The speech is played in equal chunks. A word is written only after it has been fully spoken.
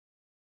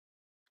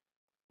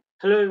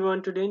Hello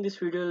everyone, today in this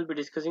video we'll be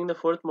discussing the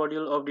fourth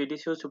module of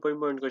DDCO super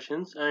important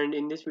questions, and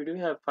in this video we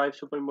have 5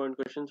 super important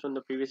questions from the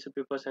previous year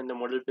papers and the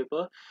model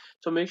paper.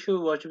 So make sure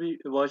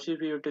you watch this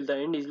video till the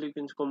end. Easily you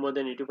can score more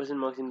than 80%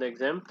 marks in the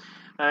exam.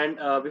 And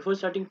before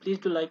starting, please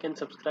do like and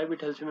subscribe,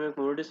 it helps me make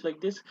more videos like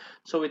this.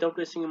 So without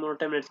wasting more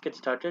time, let's get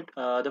started.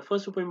 The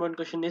first super important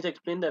question is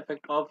explain the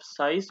effect of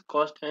size,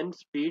 cost and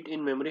speed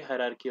in memory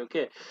hierarchy.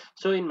 Okay,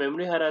 so in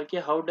memory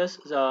hierarchy, how does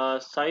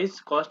size,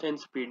 cost and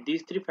speed,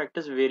 these three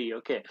factors vary?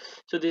 Okay,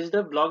 so this is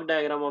the block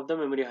diagram of the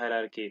memory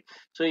hierarchy.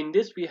 So in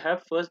this we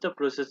have first the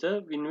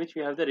processor, in which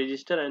we have the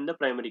register and the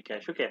primary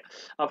cache. Okay,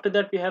 after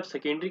that we have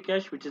secondary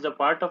cache, which is a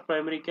part of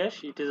primary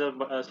cache. It is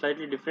a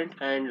slightly different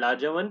and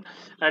larger one,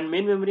 and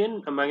main memory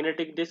and a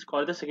magnetic disk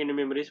or the secondary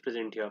memory is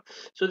present here.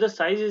 So the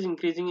size is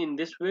increasing in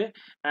this way,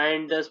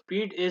 and the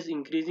speed is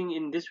increasing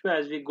in this way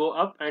as we go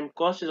up, and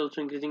cost is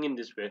also increasing in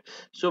this way.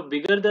 So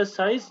bigger the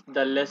size,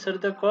 the lesser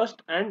the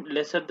cost and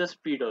lesser the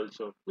speed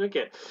also.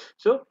 Okay,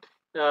 so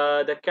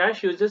the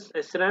cache uses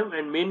SRAM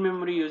and main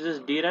memory uses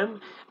DRAM.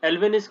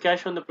 L1 is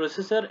cache on the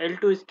processor,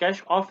 L2 is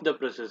cache off the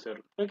processor.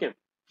 Okay.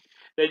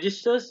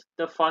 Registers,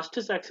 the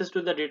fastest access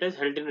to the data is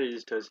held in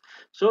registers.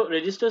 So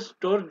registers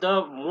store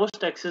the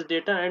most access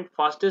data and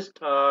fastest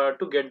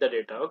to get the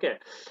data. Okay.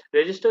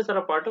 Registers are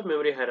a part of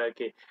memory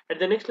hierarchy. At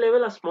the next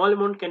level, a small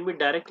amount can be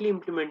directly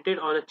implemented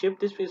on a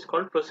chip. This is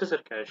called processor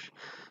cache.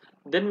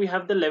 Then we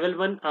have the level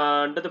 1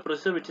 under the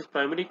processor, which is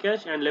primary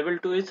cache, and level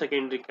 2 is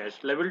secondary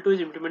cache. Level 2 is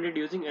implemented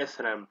using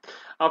SRAM.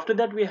 After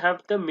that we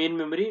have the main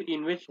memory,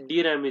 in which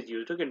DRAM is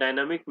used. Okay,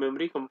 dynamic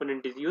memory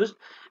component is used.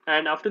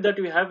 And after that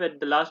we have at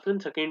the last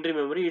one secondary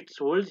memory. It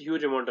holds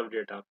huge amount of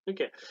data.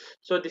 Okay,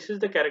 so this is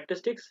the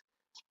characteristics: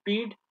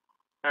 speed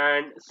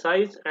and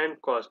size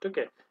and cost.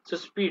 Okay, so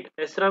speed,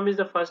 SRAM is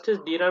the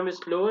fastest, DRAM is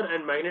slower,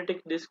 and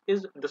magnetic disk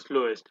is the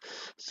slowest.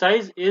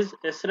 Size is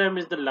SRAM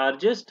is the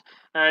largest,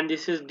 and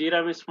this is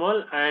DRAM is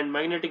small, and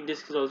magnetic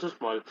disk is also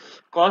small.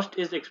 Cost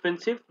is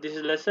expensive, this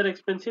is lesser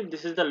expensive,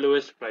 this is the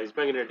lowest price,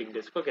 magnetic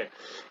disk. Okay,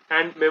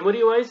 and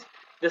memory wise,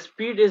 the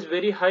speed is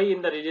very high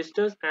in the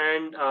registers,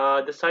 and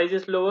the size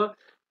is lower.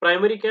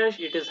 Primary cache,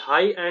 it is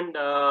high, and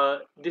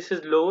this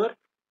is lower,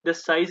 the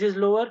size is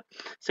lower.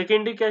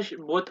 Secondary cache,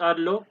 both are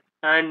low,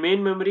 and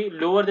main memory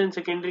lower than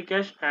secondary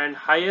cache and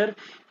higher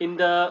in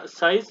the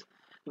size.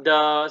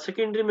 The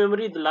secondary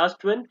memory, the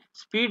last one,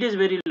 speed is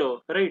very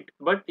low, right,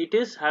 but it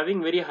is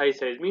having very high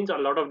size, means a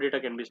lot of data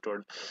can be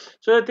stored.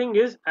 So the thing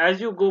is, as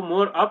you go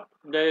more up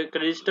the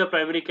register,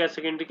 primary cache,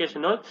 secondary cache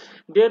and all,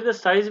 there the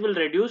size will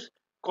reduce,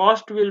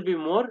 cost will be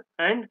more,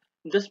 and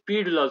the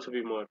speed will also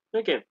be more.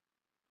 Okay,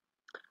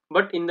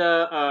 but in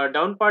the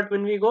down part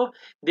when we go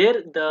there,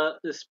 the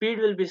speed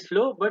will be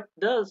slow, but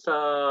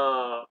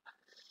the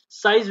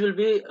size will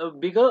be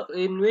bigger,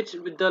 in which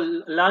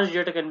the large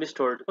data can be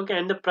stored. Okay,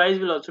 and the price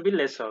will also be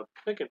lesser.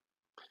 Okay,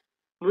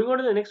 moving on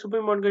to the next super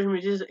important question,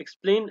 which is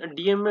explain a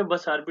DMA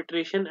bus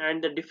arbitration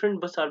and the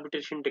different bus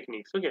arbitration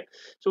techniques. Okay,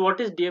 so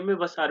what is DMA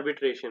bus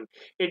arbitration?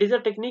 It is a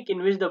technique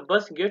in which the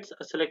bus gets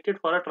selected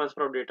for a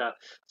transfer of data.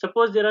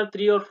 Suppose there are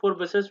 3 or 4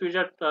 buses which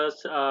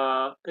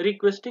are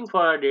requesting for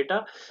our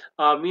data,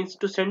 means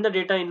to send the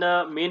data in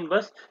a main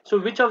bus. So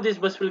which of these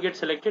bus will get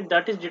selected?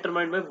 That is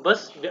determined by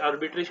bus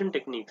arbitration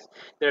techniques.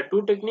 There are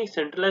two techniques: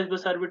 centralized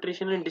bus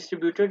arbitration and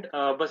distributed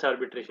bus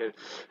arbitration.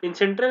 In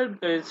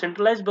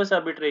centralized bus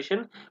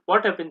arbitration,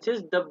 what happens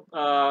is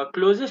the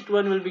closest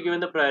one will be given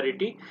the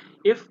priority.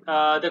 If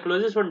the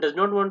closest one does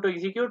not want to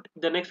execute,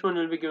 the next one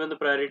will be given the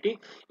priority.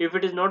 If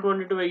it is not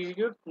wanted to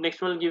execute,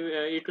 next one will give,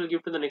 it will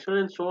give to the next one,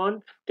 and so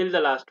on till the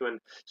last one.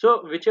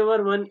 So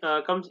whichever one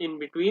comes in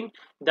between,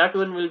 that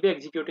one will be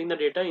executing the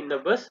data in the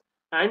bus,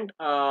 and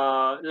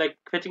like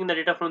fetching the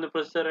data from the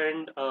processor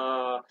and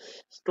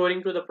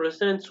storing to the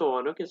processor and so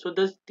on. Okay, so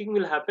this thing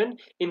will happen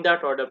in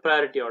that order,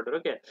 priority order.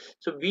 Okay,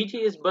 so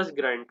BG is bus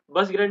grant.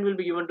 Bus grant will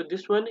be given to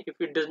this one. If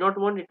it does not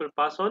want, it will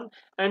pass on,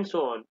 and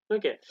so on.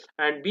 Okay,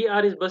 and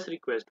BR is bus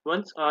request.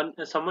 Once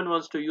someone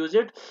wants to use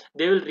it,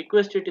 they will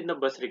request it in the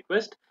bus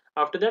request.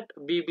 After that,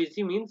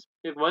 BBC means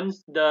if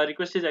once the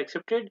request is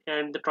accepted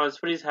and the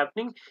transfer is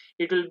happening,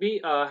 it will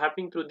be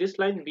happening through this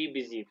line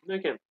BBC.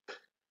 Okay,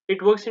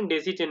 it works in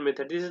daisy chain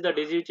method. This is the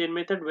daisy chain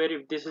method, where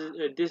if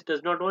this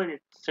does not want,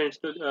 it sends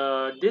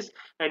to this,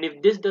 and if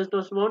this does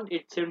not want,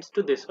 it sends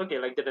to this. Okay,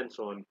 like that and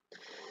so on.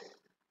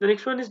 The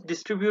next one is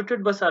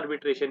distributed bus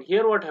arbitration.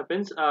 Here what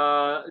happens,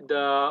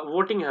 the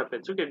voting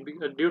happens. Okay,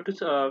 due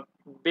to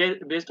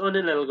based on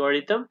an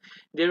algorithm,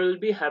 there will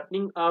be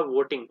happening a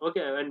voting.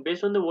 Okay, and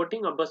based on the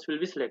voting, a bus will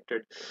be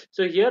selected.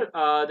 So here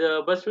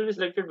the bus will be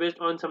selected based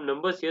on some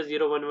numbers. Here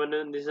 011,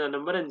 and this is a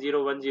number, and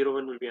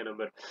 0101 will be a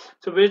number.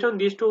 So based on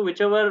these two,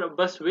 whichever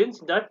bus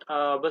wins, that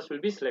bus will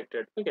be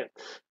selected. Okay,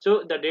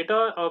 so the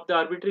data of the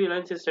arbitrary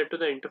lines is set to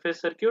the interface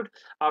circuit.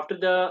 After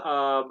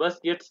the bus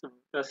gets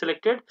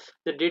selected,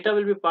 the data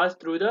will be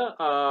passed through the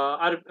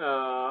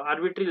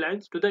arbitrary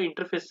lines to the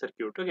interface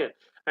circuit. Okay,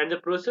 and the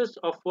process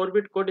of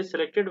 4-bit code is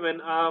selected when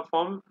a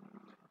form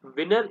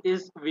winner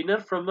is winner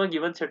from a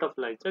given set of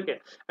lines, okay,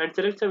 and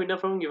selects a winner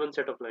from a given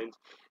set of lines.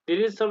 There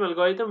is some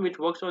algorithm which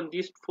works on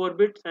these 4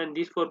 bits and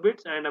these 4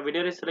 bits, and a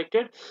winner is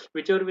selected.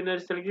 Whichever winner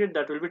is selected,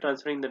 that will be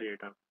transferring the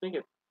data,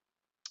 okay.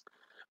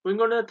 Moving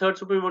on to the third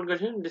super important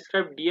question,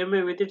 describe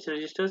DMA with its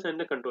registers and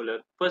the controller.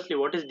 Firstly,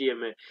 what is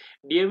DMA?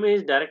 DMA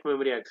is direct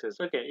memory access.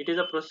 Okay, it is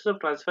a process of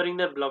transferring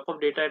the block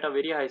of data at a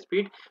very high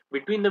speed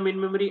between the main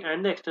memory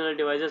and the external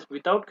devices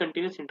without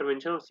continuous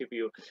intervention of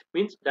CPU.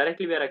 Means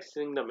directly we are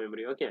accessing the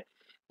memory. Okay.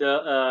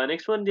 The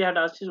next one they had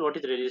asked is what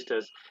is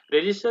registers.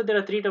 Register, there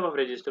are three type of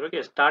register.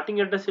 Okay,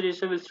 starting address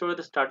register will store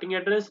the starting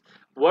address.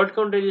 Word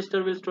count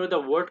register will store the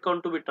word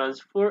count to be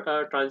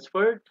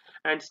transferred,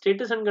 and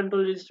status and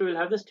control register will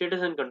have the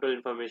status and control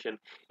information.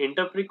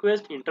 Interrupt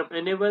request, interrupt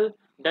enable,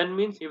 done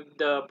means if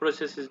the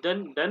process is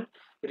done.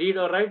 Read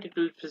or write, it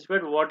will specify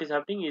what is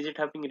happening, is it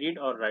happening read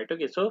or write.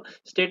 Okay, so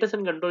status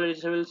and control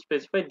register will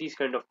specify these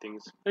kind of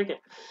things. Okay,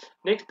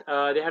 next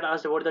they had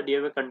asked about the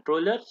DMA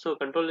controller. So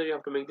controller, you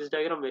have to make this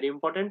diagram very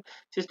important.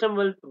 System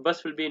will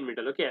bus will be in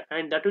middle, okay,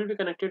 and that will be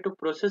connected to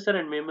processor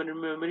and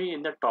memory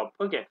in the top.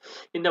 Okay,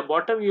 in the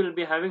bottom you will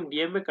be having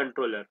DMA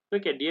controller.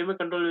 Okay, DMA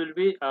controller will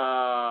be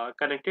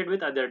connected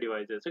with other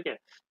devices. Okay,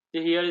 so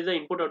here is the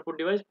input output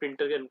device,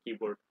 printer and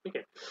keyboard.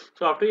 Okay,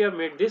 so after you have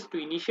made this, to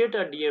initiate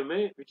a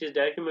DMA, which is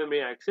direct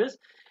memory access,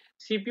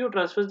 CPU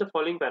transfers the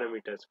following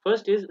parameters.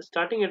 First is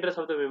starting address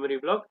of the memory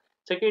block.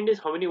 Second is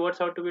how many words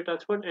have to be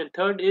transferred, and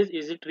third is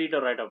it read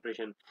or write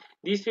operation.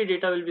 These three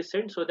data will be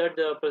sent so that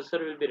the processor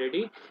will be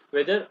ready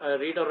whether a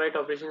read or write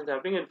operation is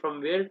happening and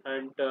from where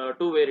and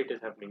to where it is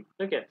happening.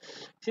 Okay,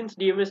 since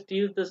DMA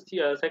steals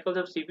the cycles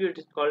of CPU, it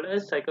is called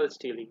as cycle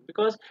stealing,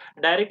 because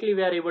directly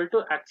we are able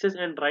to access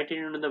and write it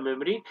into the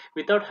memory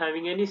without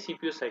having any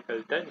CPU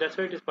cycle. That's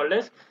why it is called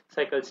as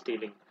cycle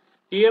stealing.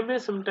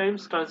 DMA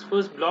sometimes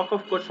transfers block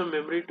of code from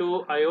memory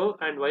to IO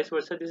and vice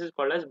versa. This is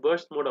called as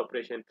burst mode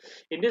operation.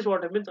 In this,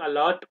 what happens? A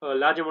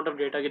large amount of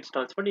data gets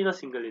transferred in a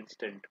single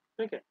instant.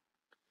 Okay.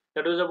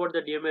 That was about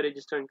the DMA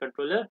register and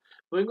controller.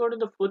 Going on to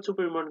the fourth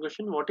super important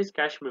question, what is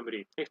cache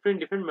memory? Explain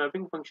different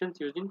mapping functions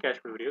used in cache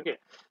memory. Okay,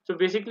 so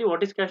basically,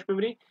 what is cache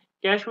memory?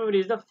 Cache memory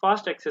is the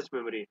fast access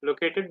memory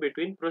located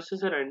between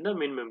processor and the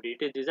main memory.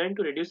 It is designed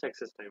to reduce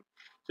access time.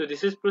 So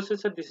this is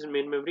processor, this is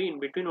main memory. In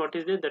between, what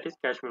is there? That is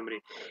cache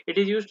memory. It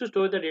is used to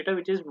store the data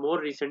which is more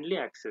recently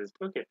accessed.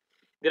 Okay.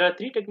 There are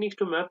three techniques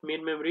to map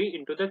main memory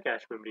into the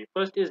cache memory.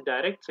 First is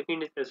direct,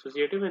 second is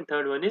associative, and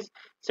third one is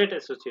set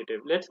associative.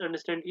 Let's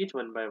understand each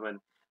one by one.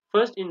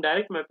 First, in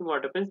direct mapping,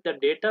 what happens? The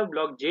data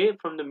block J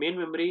from the main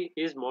memory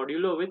is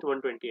modulo with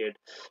 128.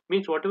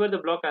 Means whatever the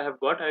block I have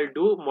got, I'll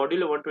do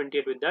modulo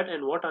 128 with that,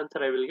 and what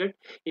answer I will get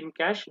in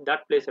cache,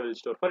 that place I will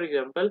store. For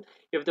example,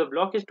 if the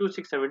block is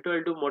 2672,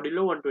 I'll do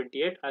modulo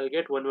 128, I'll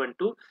get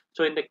 112.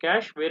 So in the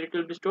cache, where it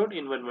will be stored?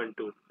 In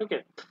 112.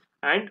 Okay.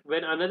 And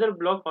when another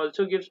block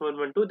also gives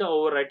 112, the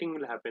overwriting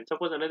will happen.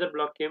 Suppose another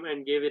block came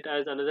and gave it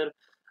as another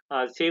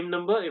same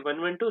number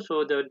 112,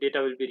 so the data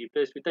will be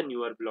replaced with a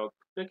newer block.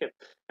 Okay,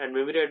 and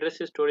memory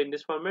address is stored in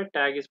this format.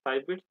 Tag is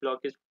 5 bits, block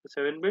is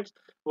 7 bits,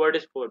 word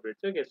is 4 bits.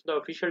 Okay, so the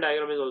official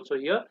diagram is also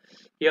here.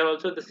 Here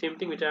also the same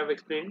thing which I have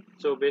explained.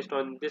 So based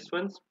on this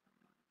ones,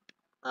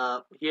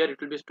 here it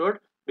will be stored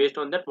based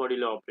on that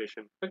modulo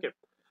operation. Okay.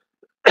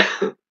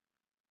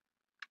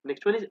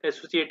 Next one is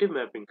associative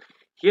mapping.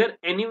 Here,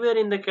 anywhere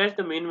in the cache,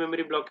 the main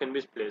memory block can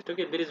be placed.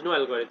 Okay, there is no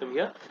algorithm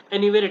here.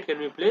 Anywhere it can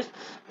be placed.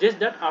 Just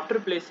that after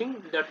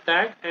placing, the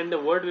tag and the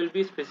word will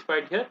be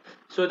specified here,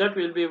 so that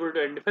we'll be able to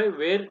identify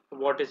where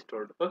what is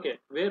stored. Okay,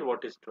 where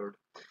what is stored.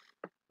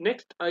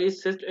 Next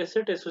is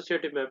set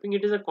associative mapping.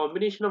 It is a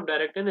combination of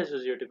direct and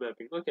associative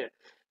mapping. Okay,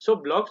 so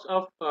blocks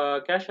of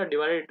cache are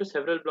divided into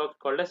several blocks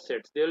called as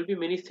sets. There will be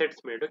many sets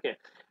made. Okay,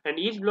 and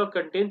each block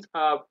contains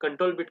a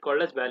control bit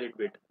called as valid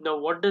bit. Now,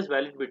 what does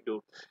valid bit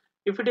do?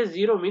 If it is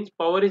 0 means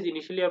power is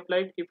initially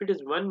applied. If it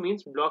is 1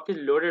 means block is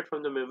loaded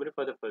from the memory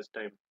for the first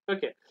time.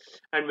 Okay,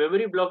 and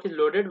memory block is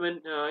loaded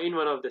when in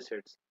one of the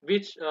sets.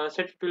 Which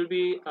set it will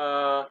be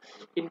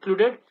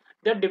included?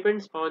 That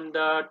depends on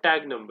the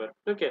tag number.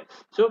 Okay,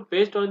 so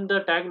based on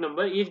the tag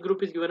number, each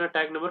group is given a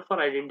tag number for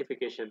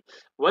identification.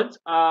 Once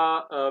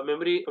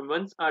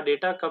once our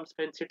data comes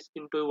and sits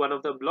into one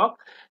of the block,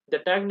 the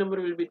tag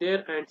number will be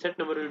there and set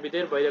number will be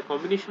there. By the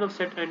combination of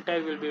set and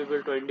tag, will be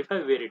able to identify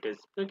where it is.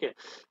 Okay,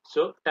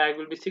 so tag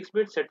will be 6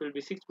 bits, set will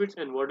be 6 bits,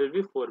 and word will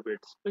be 4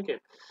 bits. Okay,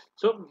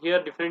 so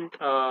here different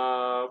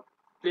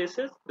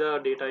places the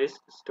data is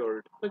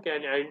stored. Okay,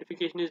 and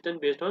identification is done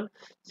based on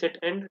set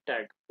and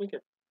tag. Okay,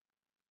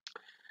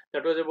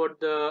 that was about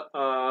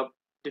the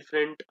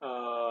different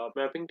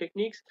mapping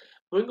techniques.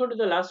 Moving on to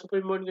the last super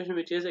important question,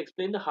 which is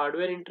explain the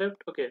hardware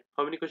interrupt. Okay,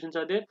 how many questions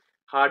are there?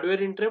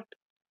 Hardware interrupt,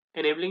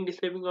 enabling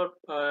disabling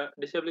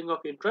of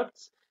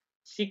interrupts,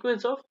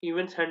 sequence of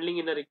events handling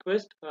in a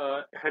request,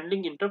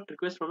 handling interrupt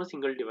request from a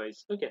single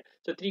device. Okay,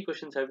 so three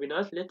questions have been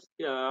asked. Let's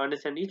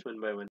understand each one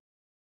by one.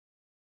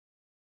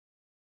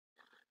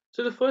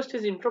 So the first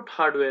is interrupt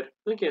hardware.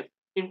 Okay,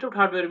 interrupt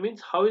hardware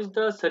means how is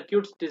the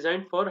circuits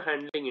designed for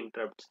handling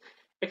interrupts.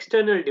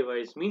 External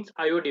device means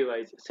IO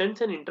device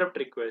sends an interrupt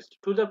request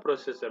to the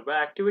processor by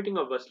activating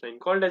a bus line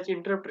called as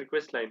interrupt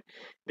request line.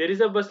 There is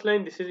a bus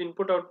line, this is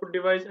input output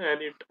device,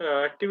 and it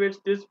activates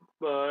this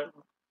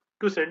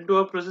to send to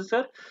a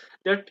processor.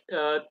 That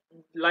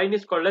line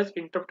is called as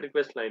interrupt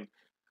request line.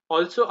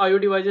 Also, IO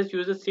devices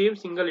use the same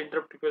single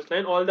interrupt request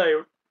line. All the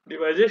IO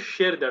devices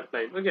share that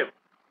line. Okay,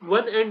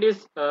 one end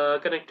is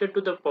connected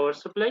to the power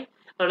supply,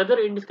 another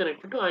end is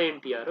connected to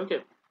INTR. Okay,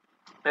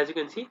 as you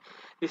can see,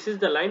 this is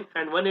the line,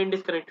 and one end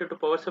is connected to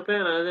power supply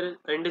and another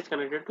end is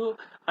connected to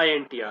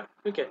INTR.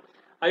 Okay,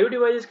 IO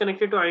device is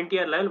connected to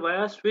INTR line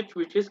via switch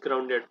which is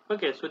grounded.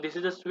 Okay, so this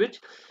is a switch.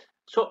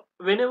 So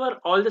whenever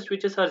all the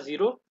switches are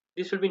zero,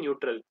 this will be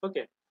neutral.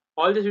 Okay,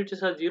 all the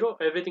switches are zero,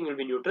 everything will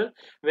be neutral.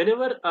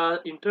 Whenever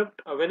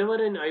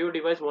whenever an IO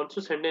device wants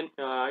to send an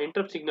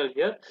interrupt signal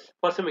here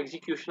for some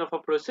execution of a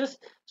process,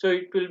 so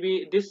it will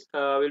be this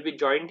will be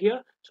joined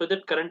here, so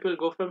that current will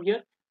go from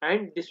here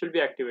and this will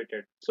be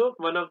activated. So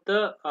one of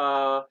the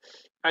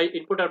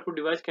input output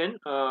device can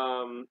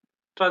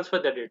transfer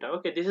the data.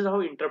 Okay, this is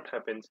how interrupt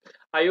happens.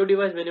 IO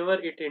device, whenever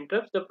it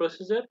interrupts the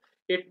processor,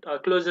 it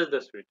closes the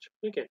switch.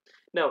 Okay,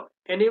 now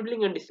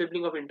enabling and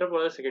disabling of interrupt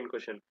was the second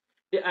question.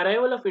 The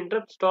arrival of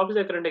interrupt stops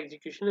the current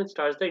execution and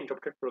starts the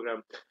interrupted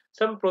program.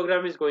 Some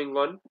program is going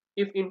on.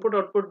 If input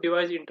output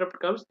device interrupt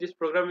comes, this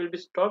program will be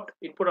stopped,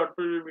 input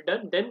output will be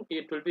done, then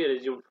it will be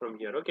resumed from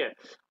here. Okay,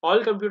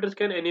 all computers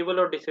can enable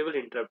or disable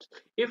interrupts.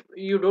 If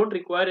you don't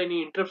require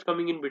any interrupts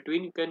coming in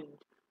between, you can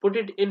put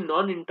it in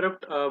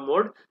non-interrupt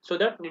mode, so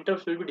that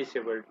interrupts will be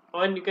disabled,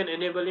 and you can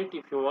enable it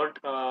if you want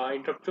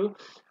interrupt to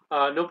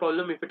no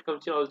problem if it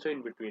comes in also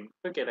in between.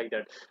 Okay, like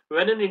that.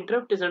 When an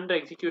interrupt is under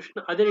execution,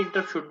 other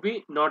interrupt should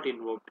be not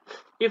invoked.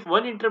 If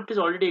one interrupt is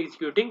already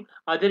executing,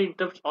 other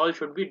interrupts all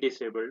should be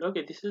disabled.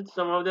 Okay, this is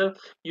some of the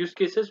use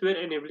cases where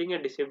enabling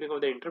and disabling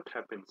of the interrupt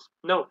happens.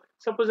 Now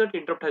suppose that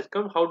interrupt has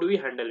come, how do we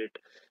handle it?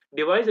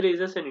 Device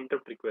raises an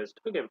interrupt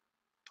request. Okay,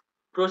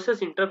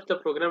 process interrupts the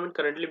program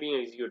currently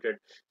being executed.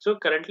 So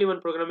currently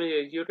one program is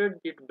executed,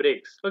 it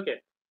breaks.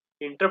 Okay,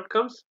 interrupt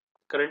comes,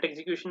 current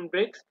execution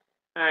breaks,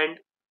 and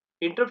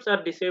interrupts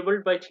are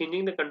disabled by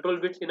changing the control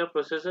bits in a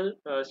processor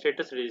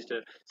status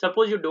register.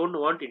 Suppose you don't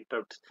want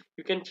interrupts,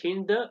 you can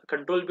change the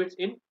control bits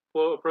in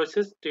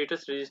process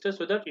status register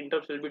so that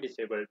interrupts will be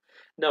disabled.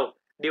 Now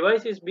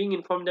device is being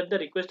informed that the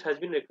request has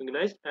been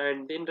recognized,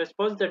 and in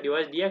response the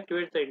device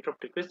deactivates the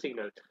interrupt request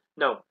signal.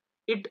 Now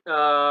it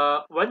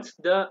once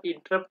the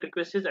interrupt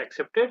request is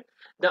accepted,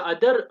 the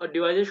other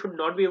devices should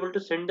not be able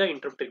to send the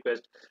interrupt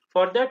request.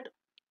 For that,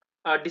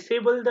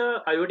 disable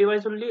the IO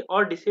device only,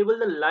 or disable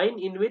the line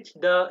in which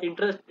the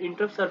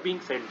interrupts are being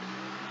sent.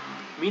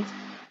 Means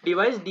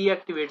device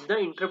deactivates the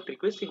interrupt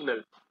request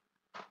signal.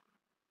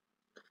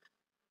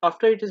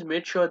 After it is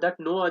made sure that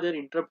no other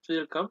interrupts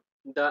will come,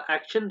 the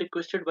action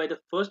requested by the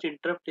first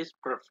interrupt is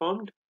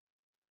performed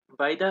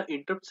by the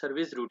interrupt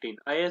service routine.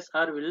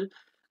 ISR will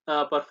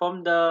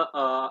perform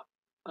the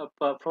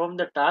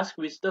task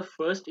which the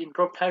first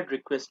interrupt had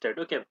requested.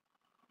 Okay,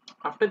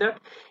 after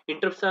that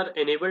interrupts are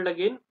enabled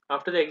again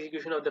after the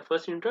execution of the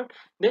first interrupt,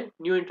 then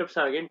new interrupts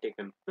are again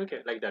taken.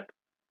 Okay, like that.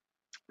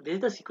 This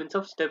is the sequence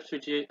of steps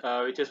which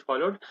is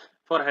followed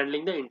for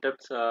handling the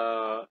interrupts.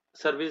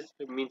 Service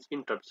means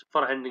interrupts,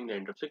 for handling the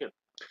interrupts. Okay,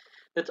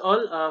 that's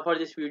all for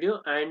this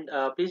video, and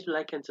please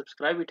like and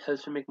subscribe, it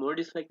helps to make more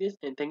videos like this.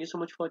 And thank you so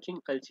much for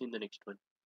watching. I'll see you in the next one.